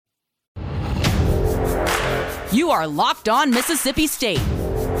You are Locked On Mississippi State,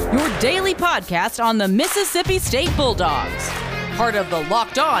 your daily podcast on the Mississippi State Bulldogs, part of the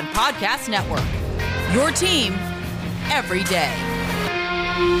Locked On Podcast Network, your team every day.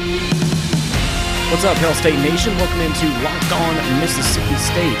 What's up, Hail State Nation? Welcome into Locked On Mississippi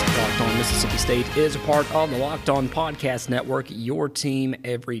State. Locked On Mississippi State is a part of the Locked On Podcast Network, your team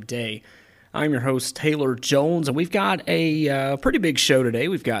every day. I'm your host, Taylor Jones, and we've got a pretty big show today.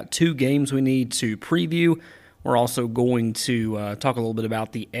 We've got two games we need to preview. We're also going to talk a little bit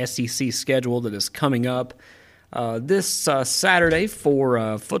about the SEC schedule that is coming up this Saturday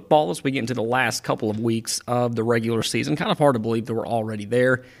for football as we get into the last couple of weeks of the regular season. Kind of hard to believe that we're already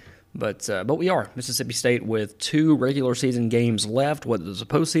there, but we are. Mississippi State with two regular season games left. What does the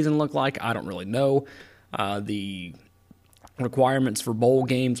postseason look like? I don't really know. The requirements for bowl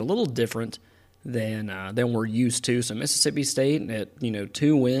games a little different than we're used to. So Mississippi State at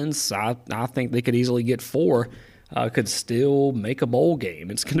 2 wins, I think they could easily get 4. Could still make a bowl game.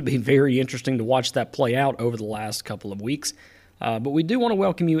 It's going to be very interesting to watch that play out over the last couple of weeks. But we do want to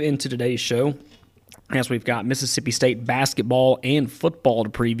welcome you into today's show, as we've got Mississippi State basketball and football to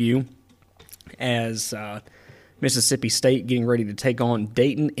preview, as Mississippi State getting ready to take on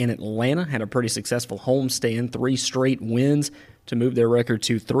Dayton in Atlanta. Had a pretty successful homestand, 3 straight wins to move their record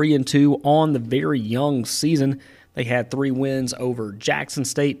to 3-2 on the very young season. They had 3 wins over Jackson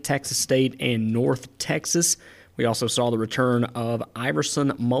State, Texas State, and North Texas. We also saw the return of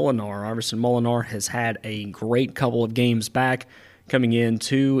Iverson Molinar. Iverson Molinar has had a great couple of games back. Coming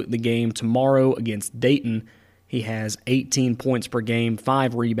into the game tomorrow against Dayton, he has 18 points per game,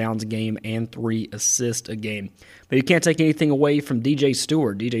 5 rebounds a game, and 3 assists a game. But you can't take anything away from DJ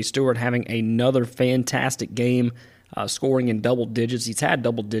Stewart. DJ Stewart having another fantastic game, scoring in double digits. He's had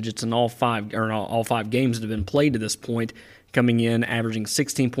double digits in all five games that have been played to this point, coming in averaging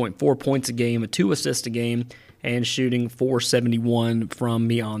 16.4 points a game, 2 assists a game, and shooting .471 from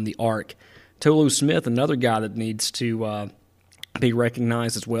beyond the arc. Tolu Smith, another guy that needs to be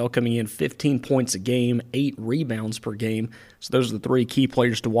recognized as well, coming in 15 points a game, 8 rebounds per game. So those are the 3 key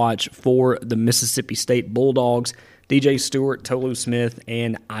players to watch for the Mississippi State Bulldogs: DJ Stewart, Tolu Smith,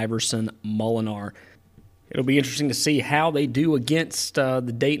 and Iverson Molinar. It'll be interesting to see how they do against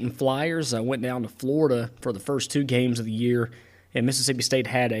the Dayton Flyers. I went down to Florida for the first 2 games of the year, and Mississippi State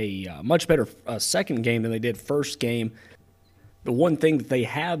had a much better second game than they did first game. The one thing that they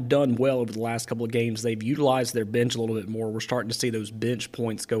have done well over the last couple of games, they've utilized their bench a little bit more. We're starting to see those bench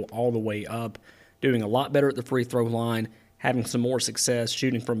points go all the way up, doing a lot better at the free throw line, having some more success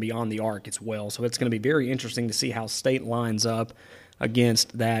shooting from beyond the arc as well. So it's going to be very interesting to see how State lines up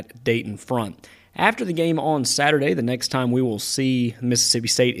against that Dayton front. After the game on Saturday, the next time we will see Mississippi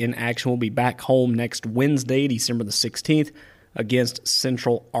State in action will be back home next Wednesday, December the 16th, against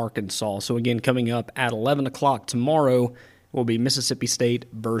Central Arkansas. So again, coming up at 11 o'clock tomorrow will be Mississippi State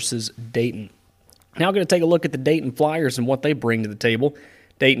versus Dayton. Now we're going to take a look at the Dayton Flyers and what they bring to the table.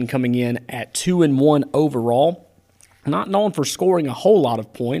 Dayton coming in at 2-1 overall. Not known for scoring a whole lot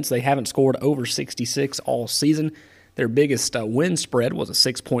of points. They haven't scored over 66 all season. Their biggest win spread was a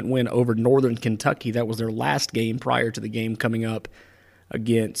 6-point win over Northern Kentucky. That was their last game prior to the game coming up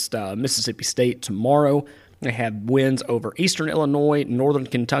against Mississippi State tomorrow. They have wins over Eastern Illinois, Northern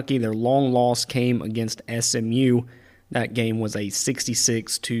Kentucky. Their long loss came against SMU. That game was a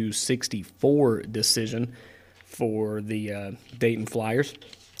 66-64 decision for the Dayton Flyers.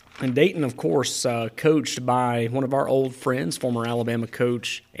 And Dayton, of course, coached by one of our old friends, former Alabama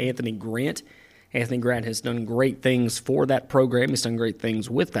coach Anthony Grant. Anthony Grant has done great things for that program. He's done great things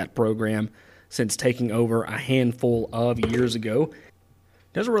with that program since taking over a handful of years ago.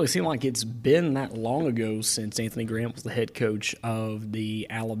 Doesn't really seem like it's been that long ago since Anthony Grant was the head coach of the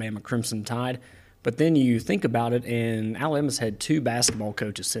Alabama Crimson Tide. But then you think about it, and Alabama's had 2 basketball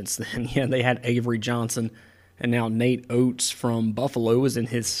coaches since then. Yeah, they had Avery Johnson, and now Nate Oates from Buffalo is in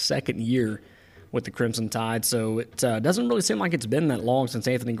his second year with the Crimson Tide. So it doesn't really seem like it's been that long since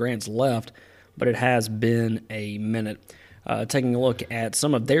Anthony Grant's left, but it has been a minute. Taking a look at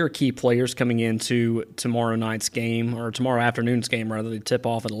some of their key players coming into tomorrow night's game, or tomorrow afternoon's game, rather. They tip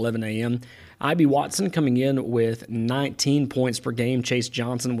off at 11 a.m. Ivy Watson coming in with 19 points per game. Chase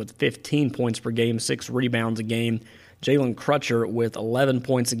Johnson with 15 points per game, 6 rebounds a game. Jalen Crutcher with 11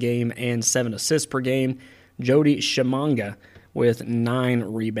 points a game and 7 assists per game. Jody Shimanga with 9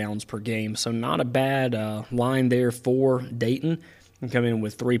 rebounds per game. So not a bad line there for Dayton. And coming in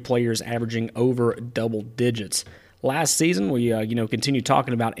with 3 players averaging over double digits. Last season, we continued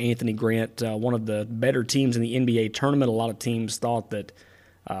talking about Anthony Grant, one of the better teams in the NBA tournament. A lot of teams thought that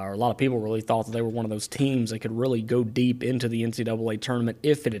or a lot of people really thought that they were one of those teams that could really go deep into the NCAA tournament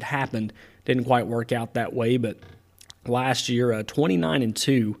if it had happened. Didn't quite work out that way, but last year,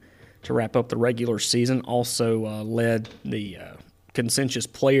 29-2 to wrap up the regular season. Also led the consensus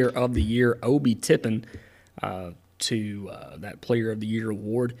Player of the Year, Obi Tippin, to that Player of the Year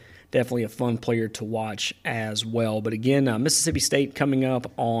award. Definitely a fun player to watch as well. But again, Mississippi State coming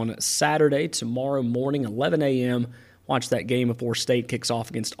up on Saturday, tomorrow morning, 11 a.m., watch that game before State kicks off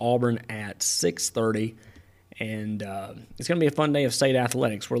against Auburn at 6:30. And it's going to be a fun day of State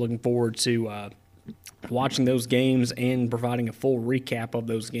athletics. We're looking forward to watching those games and providing a full recap of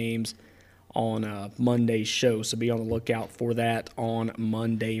those games on Monday's show. So be on the lookout for that on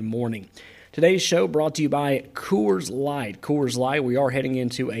Monday morning. Today's show brought to you by Coors Light. Coors Light, we are heading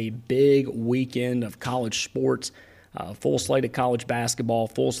into a big weekend of college sports. Full slate of college basketball,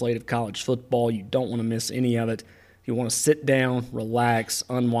 full slate of college football. You don't want to miss any of it. You want to sit down, relax,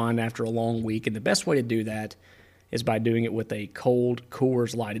 unwind after a long week, and the best way to do that is by doing it with a cold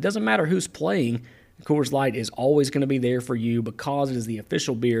Coors Light. It doesn't matter who's playing. Coors Light is always going to be there for you because it is the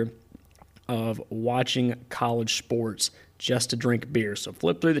official beer of watching college sports, just to drink beer. So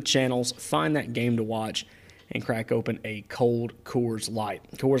flip through the channels, find that game to watch, and crack open a cold Coors Light.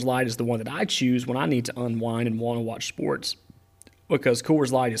 Coors Light is the one that I choose when I need to unwind and want to watch sports because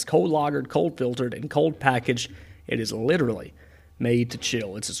Coors Light is cold lagered, cold filtered, and cold packaged. It is literally made to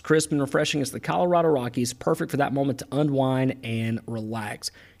chill. It's as crisp and refreshing as the Colorado Rockies, perfect for that moment to unwind and relax.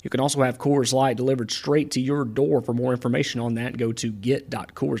 You can also have Coors Light delivered straight to your door. For more information on that, go to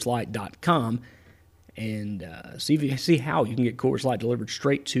get.coorslight.com and see how you can get Coors Light delivered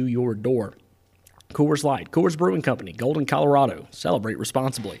straight to your door. Coors Light, Coors Brewing Company, Golden, Colorado. Celebrate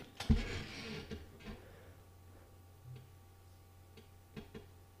responsibly.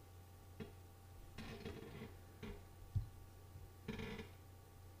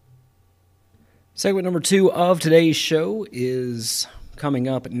 Segment number 2 of today's show is coming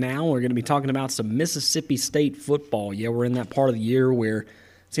up now. We're going to be talking about some Mississippi State football. Yeah, we're in that part of the year where it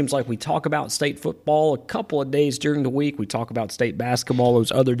seems like we talk about state football a couple of days during the week. We talk about state basketball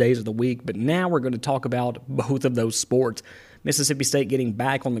those other days of the week. But now we're going to talk about both of those sports. Mississippi State getting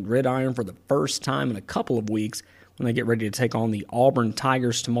back on the gridiron for the first time in a couple of weeks when they get ready to take on the Auburn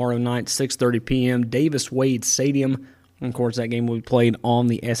Tigers tomorrow night, 6:30 p.m., Davis Wade Stadium. And of course, that game will be played on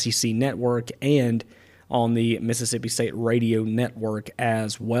the SEC Network and on the Mississippi State Radio Network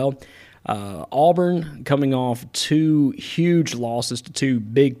as well. Auburn coming off 2 huge losses to 2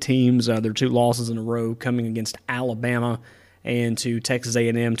 big teams. Their 2 losses in a row coming against Alabama and to Texas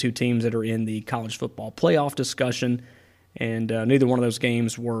A&M, 2 teams that are in the college football playoff discussion. And neither one of those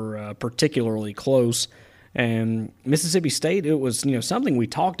games were particularly close. And Mississippi State, it was something we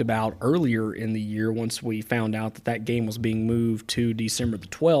talked about earlier in the year once we found out that game was being moved to December the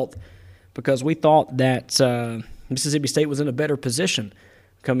 12th, because we thought that Mississippi State was in a better position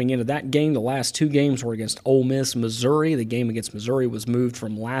coming into that game. The last 2 games were against Ole Miss, Missouri. The game against Missouri was moved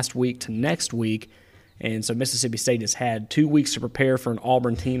from last week to next week, and so Mississippi State has had 2 weeks to prepare for an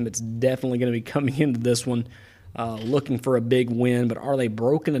Auburn team that's definitely going to be coming into this one looking for a big win. But are they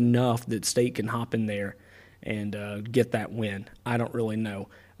broken enough that State can hop in there and get that win? I don't really know.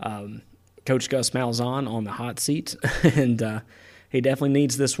 Coach Gus Malzahn on the hot seat, and he definitely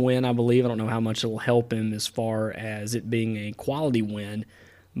needs this win, I believe. I don't know how much it will help him as far as it being a quality win,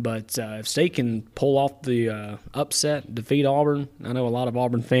 but if State can pull off the upset, defeat Auburn, I know a lot of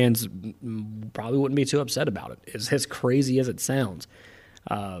Auburn fans probably wouldn't be too upset about it. It's as crazy as it sounds.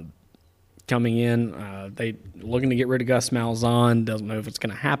 Coming in, they looking to get rid of Gus Malzahn. Doesn't know if it's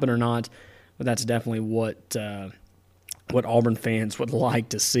going to happen or not. But that's definitely what Auburn fans would like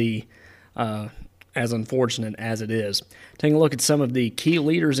to see, as unfortunate as it is. Taking a look at some of the key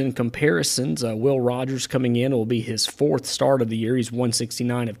leaders in comparisons, Will Rogers coming in will be his 4th start of the year. He's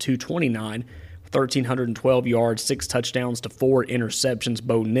 169 of 229, 1,312 yards, 6 touchdowns to 4 interceptions.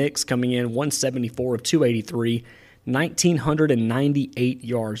 Bo Nix coming in 174 of 283, 1,998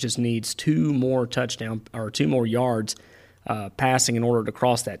 yards. Just needs 2 more yards passing in order to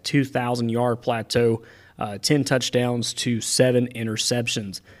cross that 2,000-yard plateau, 10 touchdowns to 7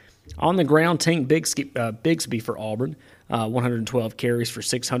 interceptions. On the ground, Tank Bigsby for Auburn, 112 carries for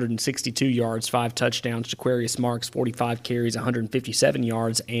 662 yards, 5 touchdowns. Jaquarius Marks, 45 carries, 157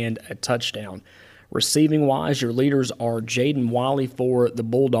 yards, and a touchdown. Receiving-wise, your leaders are Jaden Wiley for the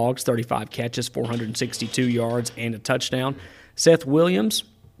Bulldogs, 35 catches, 462 yards, and a touchdown. Seth Williams,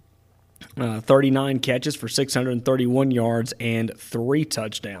 39 catches for 631 yards and 3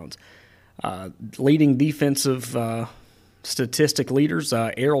 touchdowns. Leading defensive statistic leaders,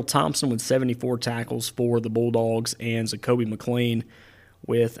 Errol Thompson with 74 tackles for the Bulldogs, and Zacoby McLean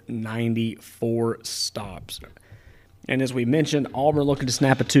with 94 stops. And as we mentioned, Auburn looking to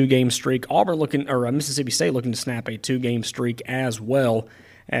snap a 2-game streak. Mississippi State looking to snap a 2-game streak as well,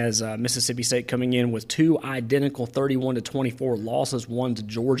 as Mississippi State coming in with 2 identical 31-24 losses, one to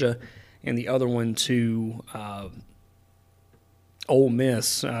Georgia and the other one to Ole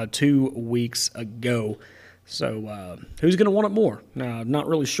Miss 2 weeks ago. So who's going to want it more? Not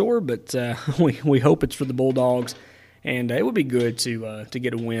really sure, but we hope it's for the Bulldogs. And it would be good to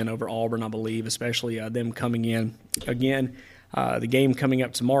get a win over Auburn, I believe, especially them coming in. Again, the game coming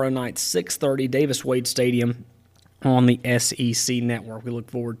up tomorrow night, 6:30, Davis Wade Stadium on the SEC Network. We look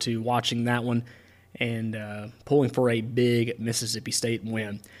forward to watching that one and pulling for a big Mississippi State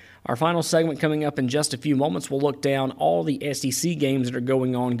win. Our final segment coming up in just a few moments. We'll look down all the SEC games that are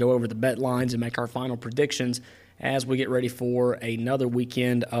going on, go over the bet lines, and make our final predictions as we get ready for another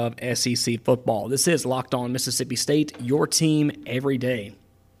weekend of SEC football. This is Locked On Mississippi State, your team every day.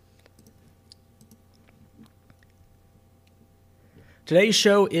 Today's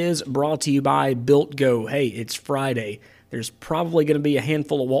show is brought to you by Built Go. Hey, it's Friday. There's probably going to be a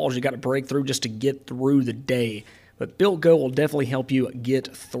handful of walls you got to break through just to get through the day. But Built Go will definitely help you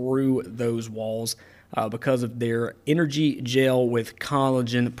get through those walls because of their energy gel with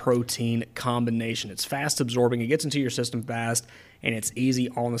collagen protein combination. It's fast absorbing, it gets into your system fast, and it's easy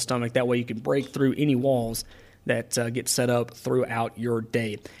on the stomach. That way you can break through any walls that get set up throughout your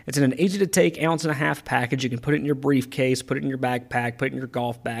day. It's in an easy-to-take 1.5 ounce package. You can put it in your briefcase, put it in your backpack, put it in your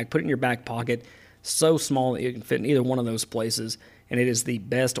golf bag, put it in your back pocket. So small that you can fit in either one of those places, and it is the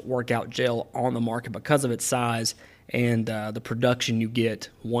best workout gel on the market because of its size and the production you get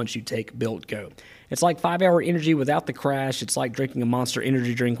once you take Built Go. It's like 5-hour energy without the crash. It's like drinking a Monster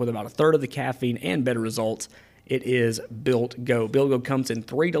energy drink with about a third of the caffeine and better results. It is Built Go. Built Go comes in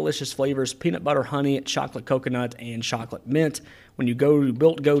 3 delicious flavors: peanut butter honey, chocolate coconut, and chocolate mint. When you go to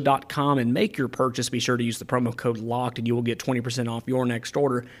BuiltGo.com and make your purchase, be sure to use the promo code LOCKED and you will get 20% off your next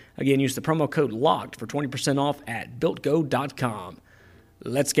order. Again, use the promo code LOCKED for 20% off at BuiltGo.com.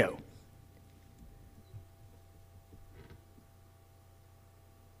 Let's go.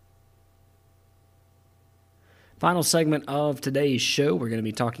 Final segment of today's show, we're going to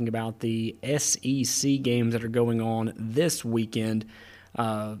be talking about the SEC games that are going on this weekend.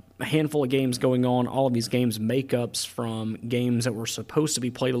 A handful of games going on. All of these games makeups from games that were supposed to be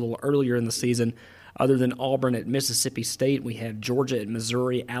played a little earlier in the season. Other than Auburn at Mississippi State, we have Georgia at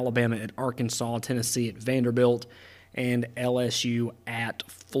Missouri, Alabama at Arkansas, Tennessee at Vanderbilt, and LSU at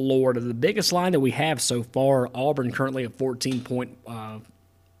Florida. The biggest line that we have so far, Auburn currently a 14-point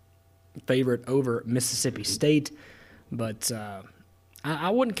favorite over Mississippi State, but I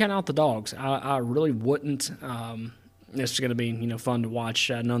wouldn't count out the dogs. I really wouldn't. It's going to be fun to watch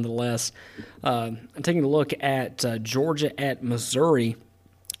nonetheless. I'm taking a look at Georgia at Missouri.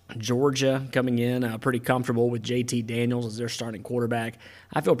 Georgia coming in pretty comfortable with JT Daniels as their starting quarterback.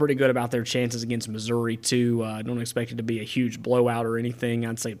 I feel pretty good about their chances against Missouri too. I don't expect it to be a huge blowout or anything.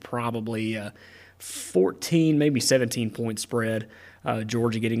 I'd say probably 14, maybe 17-point spread.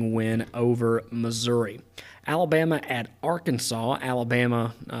 Georgia getting a win over Missouri. Alabama at Arkansas.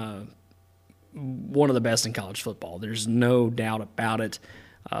 Alabama, one of the best in college football. There's no doubt about it.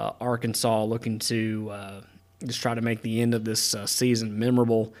 Arkansas looking to just try to make the end of this season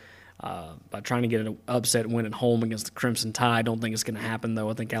memorable by trying to get an upset win at home against the Crimson Tide. I don't think it's going to happen, though.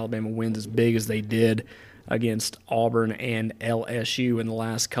 I think Alabama wins as big as they did against Auburn and LSU in the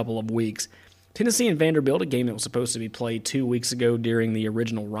last couple of weeks. Tennessee and Vanderbilt, a game that was supposed to be played 2 weeks ago during the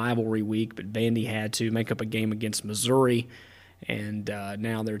original rivalry week, but Vandy had to make up a game against Missouri, and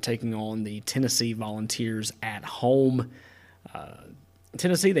now they're taking on the Tennessee Volunteers at home.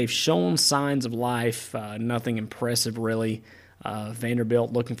 Tennessee, they've shown signs of life, nothing impressive really.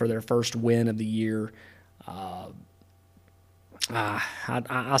 Vanderbilt looking for their first win of the year.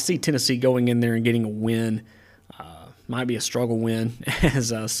 I see Tennessee going in there and getting a win. Might be a struggle win,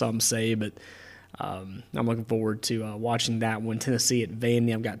 as some say, but I'm looking forward to watching that one. Tennessee at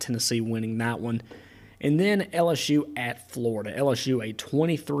Vandy, I've got Tennessee winning that one. And then LSU at Florida. LSU, a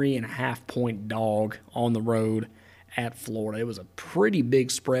 23.5-point dog on the road at Florida. It was a pretty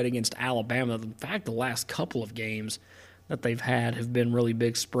big spread against Alabama. In fact, the last couple of games that they've had have been really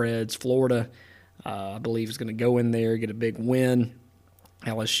big spreads. Florida, I believe, is going to go in there, get a big win.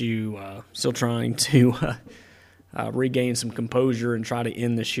 LSU still trying to regain some composure and try to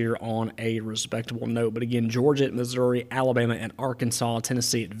end this year on a respectable note. But again, Georgia at Missouri, Alabama at Arkansas,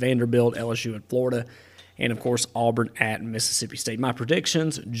 Tennessee at Vanderbilt, LSU at Florida, and, of course, Auburn at Mississippi State. My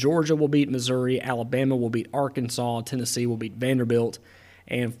predictions, Georgia will beat Missouri, Alabama will beat Arkansas, Tennessee will beat Vanderbilt,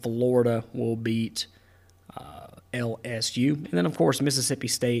 and Florida will beat LSU. And then, of course, Mississippi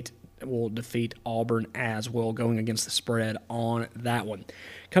State will defeat Auburn as well, going against the spread on that one.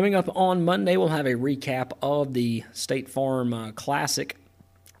 Coming up on Monday, we'll have a recap of the State Farm Classic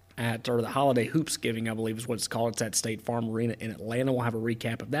or the Holiday Hoopsgiving, I believe is what it's called. It's at State Farm Arena in Atlanta. We'll have a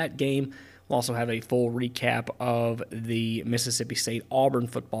recap of that game. We'll also have a full recap of the Mississippi State-Auburn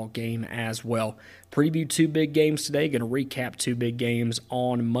football game as well. Preview 2 big games today. Going to recap 2 big games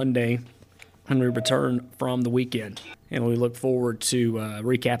on Monday when we return from the weekend. And we look forward to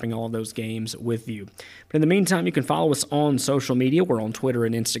recapping all of those games with you. But in the meantime, you can follow us on social media. We're on Twitter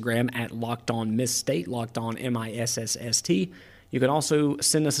and Instagram at LockedOnMissState, LockedOnMissSST. You can also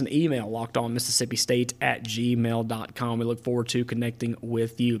send us an email, lockedonmississippistate@gmail.com. We look forward to connecting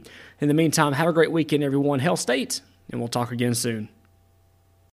with you. In the meantime, have a great weekend, everyone. Hail State, and we'll talk again soon.